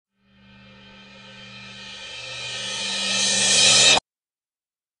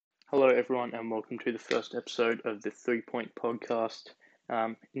everyone, and welcome to the first episode of the 3 Point Podcast.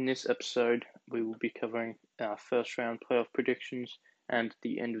 In this episode, we will be covering our first round playoff predictions and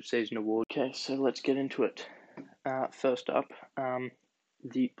the end of season award. Okay, so let's get into it. First up,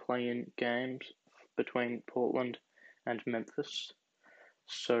 the play-in games between Portland and Memphis.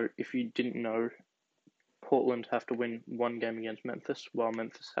 So, if you didn't know, Portland have to win one game against Memphis, while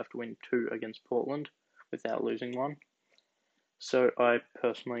Memphis have to win two against Portland without losing one. So I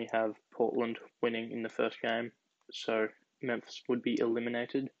personally have Portland winning in the first game, so Memphis would be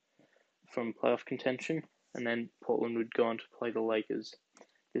eliminated from playoff contention, and then Portland would go on to play the Lakers.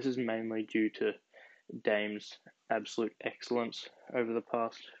 This is mainly due to Dame's absolute excellence over the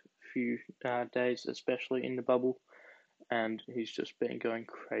past few days, especially in the bubble, and he's just been going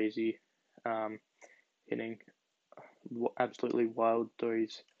crazy, hitting absolutely wild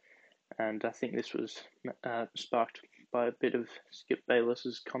threes, and I think this was sparked by a bit of Skip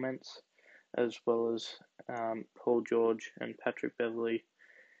Bayless's comments, as well as Paul George and Patrick Beverley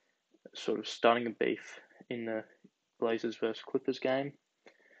sort of starting a beef in the Blazers vs Clippers game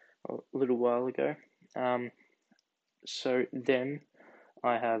a little while ago. So then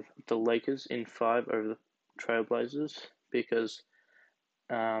I have the Lakers in 5 over the Trailblazers because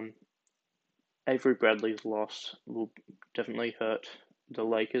Avery Bradley's loss will definitely hurt the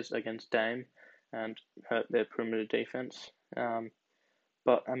Lakers against Dame and hurt their perimeter defense.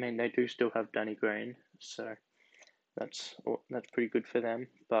 But I mean, they do still have Danny Green, so that's pretty good for them.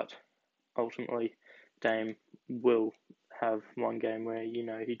 But ultimately, Dame will have one game where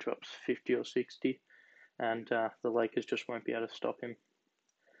he drops 50 or 60, and the Lakers just won't be able to stop him.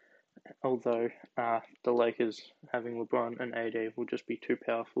 Although the Lakers having LeBron and AD will just be too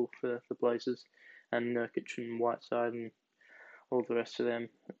powerful for the Blazers, and Nurkic and Whiteside and all the rest of them,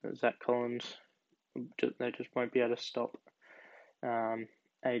 Zach Collins, they just won't be able to stop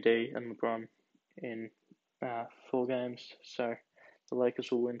AD and LeBron in 4 games. So the Lakers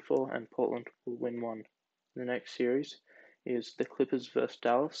will win 4 and Portland will win 1. The next series is the Clippers vs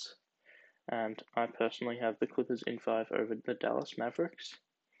Dallas, and I personally have the Clippers in 5 over the Dallas Mavericks.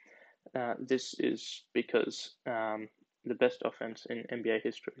 This is because the best offense in NBA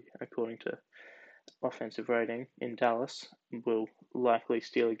history, according to offensive rating in Dallas, will likely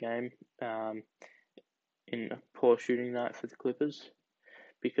steal a game in a poor shooting night for the Clippers,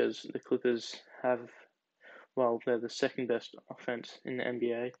 because the Clippers have, while they're the second best offense in the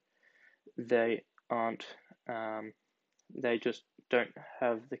NBA, they aren't, they just don't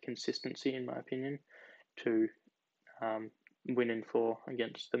have the consistency, in my opinion, to win in 4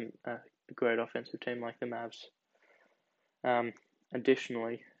 against a great offensive team like the Mavs.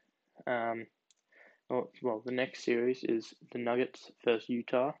 Additionally, the next series is the Nuggets versus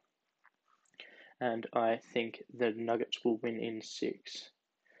Utah, and I think the Nuggets will win in 6.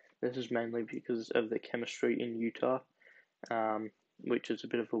 This is mainly because of the chemistry in Utah, which is a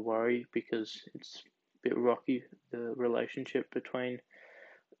bit of a worry because it's a bit rocky, the relationship between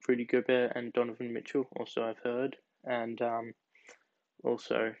Rudy Gobert and Donovan Mitchell, also I've heard, and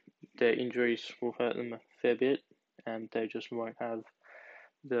also their injuries will hurt them a fair bit, and they just won't have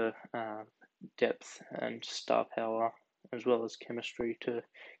the depth and star power as well as chemistry to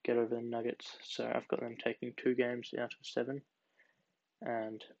get over the Nuggets. So I've got them taking 2 games out of 7,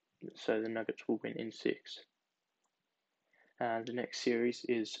 and so the Nuggets will win in 6. The next series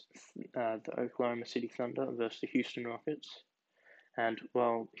is the Oklahoma City Thunder versus the Houston Rockets, and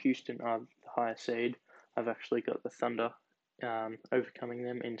while Houston are the higher seed, I've actually got the Thunder overcoming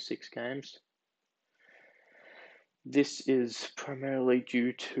them in 6 games. This is primarily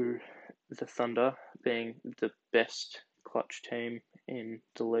due to the Thunder being the best clutch team in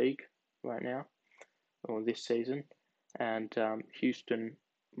the league right now, or this season, and Houston,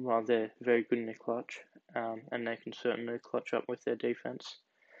 while they're very good in the clutch, and they can certainly clutch up with their defense,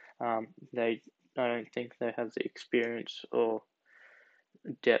 I don't think they have the experience or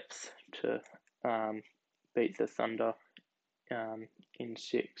depth to beat the Thunder in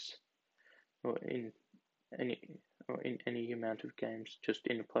 6 or in any amount of games, just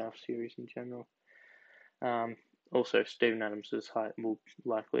in a playoff series in general. Also, Steven Adams' height will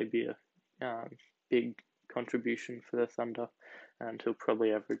likely be a big contribution for the Thunder, and he'll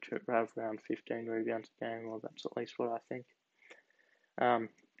probably average around 15 rebounds a game, or that's at least what I think.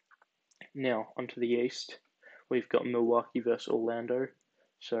 Now, onto the East, we've got Milwaukee versus Orlando.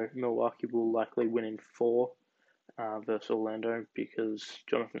 So Milwaukee will likely win in 4 versus Orlando because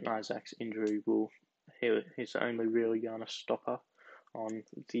Jonathan Isaac's injury he's only really going to stop her on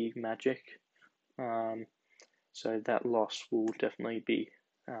the Magic. So that loss will definitely be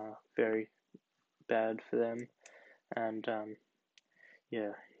very bad for them. And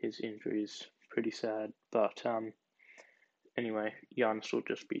yeah, his injury is pretty sad. But anyway, Giannis will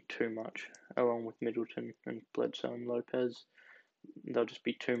just be too much, along with Middleton and Bledsoe and Lopez. They'll just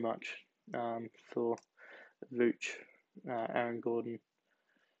be too much for Vooch, Aaron Gordon,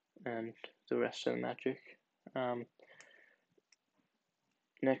 and the rest of the Magic.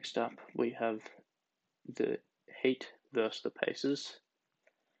 Next up, we have the Heat versus the Pacers.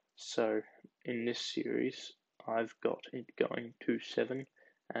 So in this series, I've got it going to 7,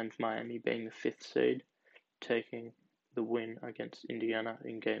 and Miami being the 5th seed, taking the win against Indiana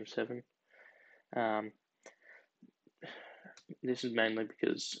in Game 7. This is mainly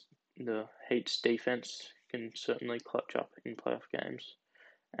because the Heat's defense can certainly clutch up in playoff games,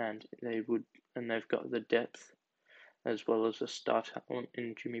 and they've got the depth as well as a star talent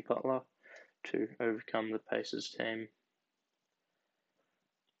in Jimmy Butler to overcome the Pacers team.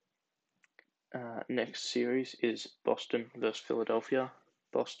 Next series is Boston versus Philadelphia.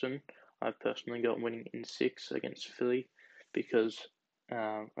 Boston, I've personally got winning in 6 against Philly because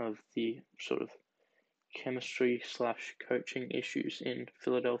of the sort of chemistry/coaching issues in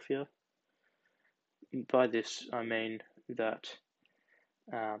Philadelphia. By this, I mean that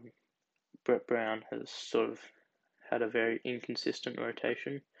Brett Brown has sort of had a very inconsistent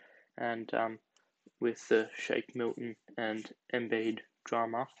rotation, and with the Shake Milton and Embiid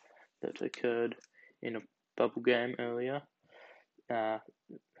drama that occurred in a bubble game earlier, the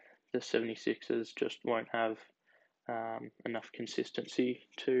 76ers just won't have enough consistency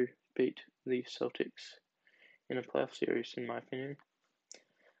to beat the Celtics in a playoff series, in my opinion.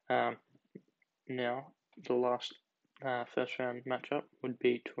 Now, the last first round matchup would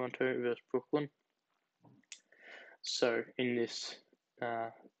be Toronto versus Brooklyn. So in this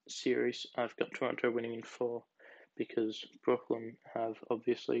series, I've got Toronto winning in 4 because Brooklyn have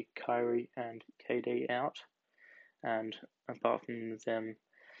obviously Kyrie and KD out, and apart from them,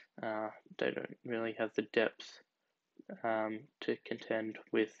 they don't really have the depth to contend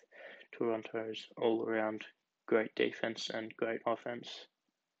with Toronto's all-around great defense and great offense.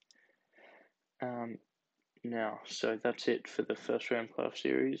 Now, so that's it for the first round playoff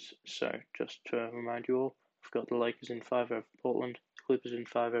series. So just to remind you all, I've got the Lakers in 5 over Portland, the Clippers in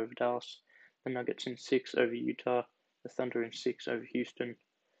 5 over Dallas, the Nuggets in 6 over Utah, the Thunder in 6 over Houston,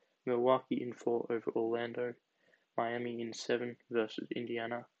 Milwaukee in 4 over Orlando, Miami in 7 versus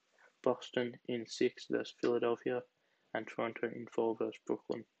Indiana, Boston in 6 versus Philadelphia, and Toronto in 4 versus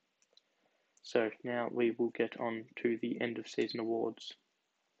Brooklyn. So now we will get on to the end of season awards.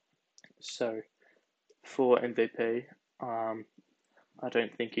 So for MVP, I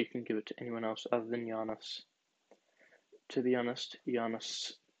don't think you can give it to anyone else other than Giannis. To be honest,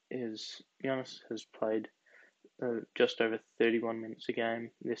 Giannis has played just over 31 minutes a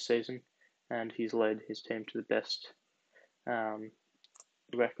game this season, and he's led his team to the best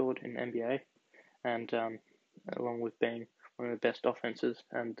record in NBA, and along with being one of the best offenses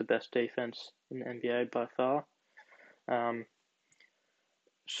and the best defense in the NBA by far.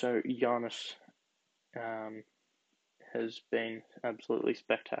 So Giannis has been absolutely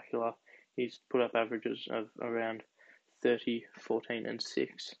spectacular. He's put up averages of around 30, 14, and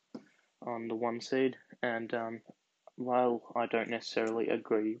 6 on the 1 seed, and while I don't necessarily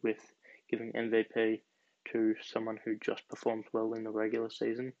agree with giving MVP to someone who just performed well in the regular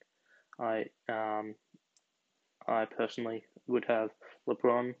season, I personally would have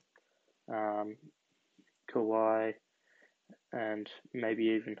LeBron, Kawhi, and maybe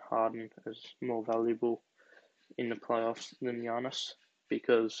even Harden as more valuable in the playoffs than Giannis,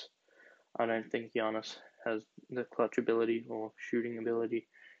 because I don't think Giannis has the clutch ability or shooting ability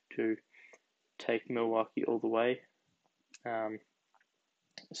to take Milwaukee all the way.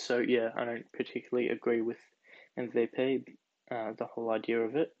 So yeah, I don't particularly agree with MVP, the whole idea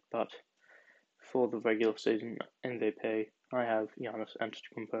of it, but for the regular season MVP, I have Giannis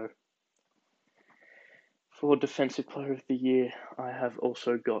Antetokounmpo. For Defensive Player of the Year, I have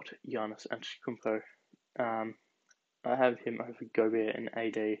also got Giannis Antetokounmpo. I have him over Gobert and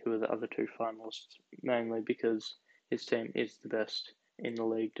AD, who are the other 2 finalists, mainly because his team is the best in the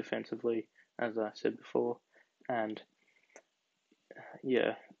league defensively, as I said before, and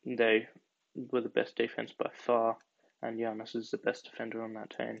yeah, they were the best defense by far, and Giannis is the best defender on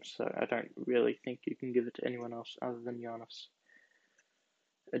that team, so I don't really think you can give it to anyone else other than Giannis.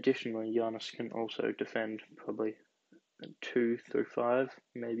 Additionally, Giannis can also defend probably 2 through 5,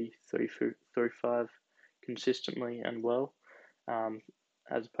 maybe 3 through 5 consistently and well,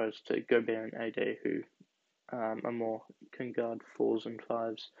 as opposed to Gobert and AD, who are more can guard 4s and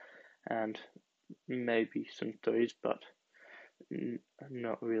 5s and maybe some 3s, but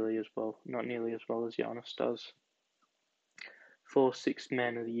not really as well, not nearly as well as Giannis does. For Sixth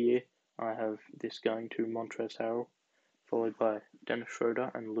Man of the Year, I have this going to Montrezl Harrell, followed by Dennis Schroeder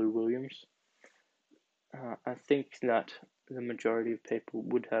and Lou Williams. I think that the majority of people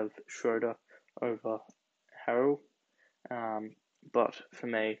would have Schroeder over Harrell, but for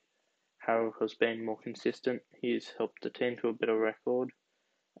me, Harrell has been more consistent. He's helped the team to a better record,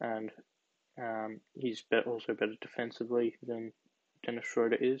 and he's also better defensively than Dennis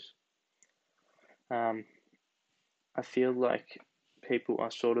Schroeder is. I feel like people are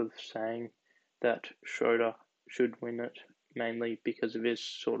sort of saying that Schroeder should win it mainly because of his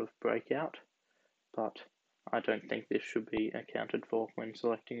sort of breakout, but I don't think this should be accounted for when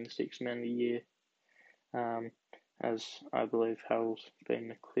selecting the Sixth Man of the Year, as I believe Harrell's been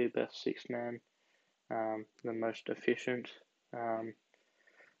the clear best sixth man, the most efficient,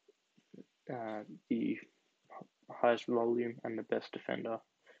 the highest volume, and the best defender.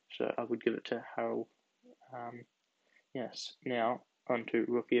 So I would give it to Harrell. Yes, now on to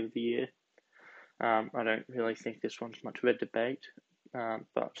Rookie of the Year. I don't really think this one's much of a debate,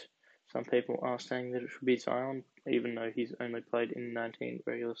 but some people are saying that it should be Zion, even though he's only played in 19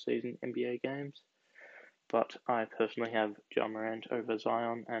 regular season NBA games. But I personally have Ja Morant over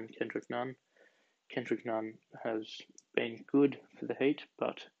Zion and Kendrick Nunn. Kendrick Nunn has been good for the Heat,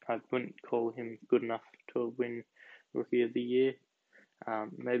 but I wouldn't call him good enough to win Rookie of the Year.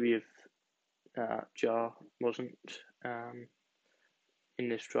 Maybe if Ja wasn't in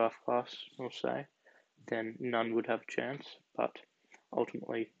this draft class, we'll say, then Nunn would have a chance, but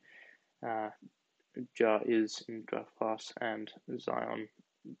ultimately Ja is in the draft class, and Zion,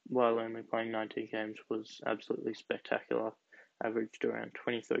 while only playing 19 games, was absolutely spectacular, averaged around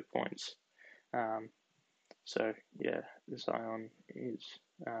 23 points. So yeah, Zion is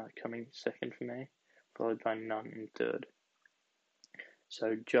coming second for me, followed by Nunn in third.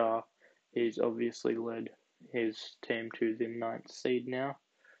 So Ja is obviously led his team to the 9th seed now,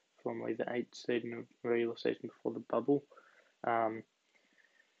 formerly the 8th seed in the regular season before the bubble. And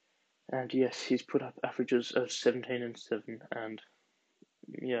yes, he's put up averages of 17 and 7, and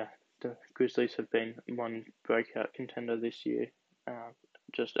yeah, the Grizzlies have been one breakout contender this year,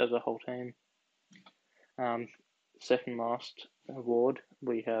 just as a whole team. Second last award,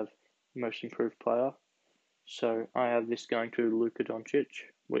 we have Most Improved Player. So I have this going to Luka Doncic,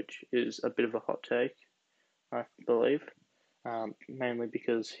 which is a bit of a hot take, I believe, mainly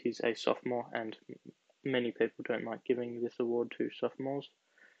because he's a sophomore and many people don't like giving this award to sophomores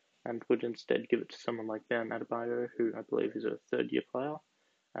and would instead give it to someone like Bam Adebayo, who I believe is a third-year player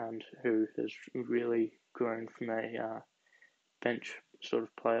and who has really grown from a bench sort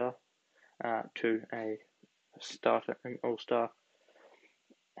of player to a starter, an all-star.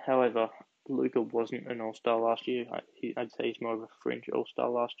 However, Luka wasn't an all-star last year. I'd say he's more of a fringe all-star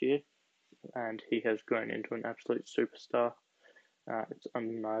last year, and he has grown into an absolute superstar. It's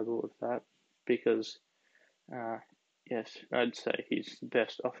undeniable of that because, yes, I'd say he's the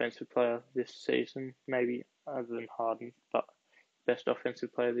best offensive player this season, maybe other than Harden, but best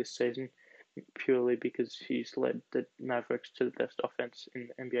offensive player this season purely because he's led the Mavericks to the best offense in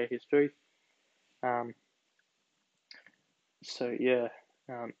NBA history. So yeah,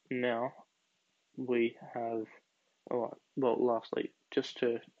 now we have, lastly, just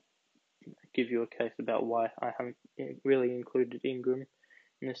to give you a case about why I haven't really included Ingram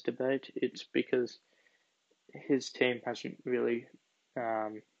in this debate, it's because his team hasn't really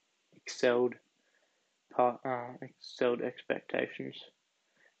excelled expectations.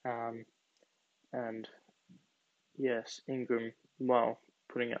 And yes, Ingram, while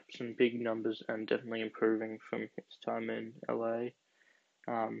putting up some big numbers and definitely improving from his time in LA,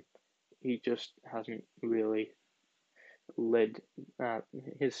 he just hasn't really led,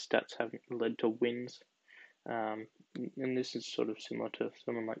 his stats haven't led to wins. And this is sort of similar to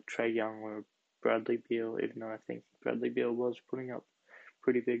someone like Trae Young or Bradley Beal, even though I think Bradley Beal was putting up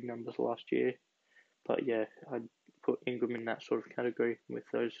pretty big numbers last year. But yeah, I'd put Ingram in that sort of category with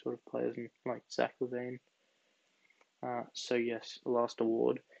those sort of players, and like Zach LaVine. So yes, the last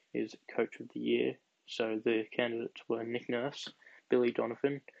award is Coach of the Year. So the candidates were Nick Nurse, Billy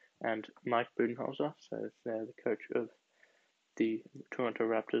Donovan, and Mike Budenholzer. So they're the coach of the Toronto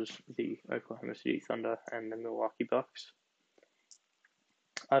Raptors, the Oklahoma City Thunder, and the Milwaukee Bucks.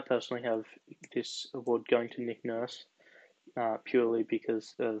 I personally have this award going to Nick Nurse, purely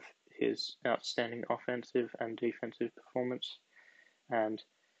because of his outstanding offensive and defensive performance, and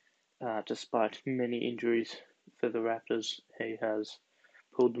despite many injuries for the Raptors, he has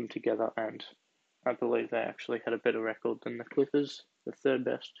pulled them together, and I believe they actually had a better record than the Clippers, the third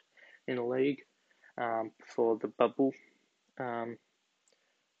best in the league, for the bubble.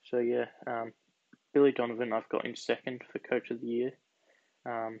 So yeah, Billy Donovan I've got in second for Coach of the Year.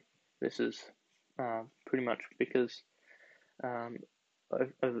 This is pretty much because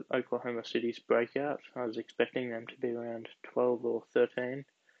of Oklahoma City's breakout. I was expecting them to be around 12 or 13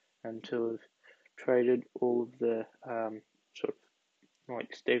 and to have traded all of the sort of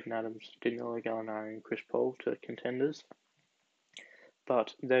like Steven Adams, Danilo Gallinari and Chris Paul to contenders.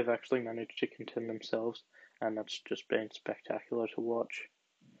 But they've actually managed to contend themselves, and that's just been spectacular to watch.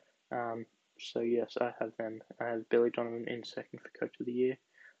 So yes, I have them. I have Billy Donovan in second for Coach of the Year,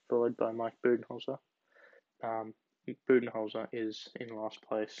 followed by Mike Budenholzer. Budenholzer is in last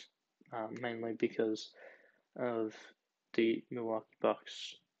place, mainly because of the Milwaukee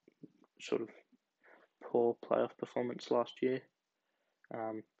Bucks' sort of poor playoff performance last year.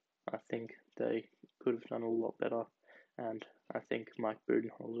 I think they could have done a lot better, and I think Mike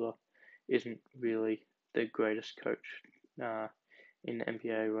Budenholzer isn't really the greatest coach in the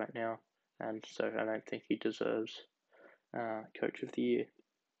NBA right now, and so I don't think he deserves Coach of the Year.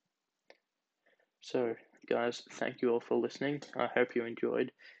 So, guys, thank you all for listening. I hope you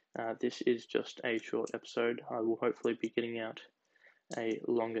enjoyed. This is just a short episode. I will hopefully be getting out a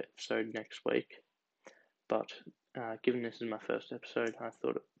longer episode next week, but given this is my first episode, I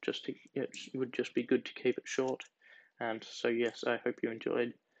thought it would just be good to keep it short. And so, yes, I hope you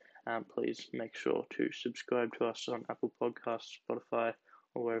enjoyed. Please make sure to subscribe to us on Apple Podcasts, Spotify,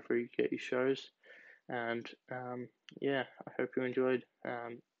 or wherever you get your shows. And yeah, I hope you enjoyed.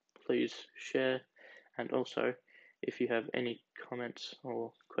 Please share, and also if you have any comments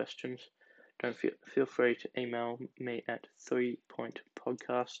or questions, don't feel free to email me at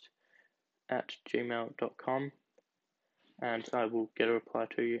 3pointpodcast@gmail.com, and I will get a reply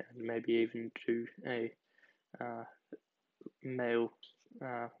to you, and maybe even do a mail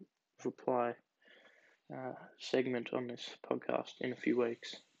reply segment on this podcast in a few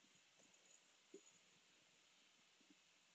weeks.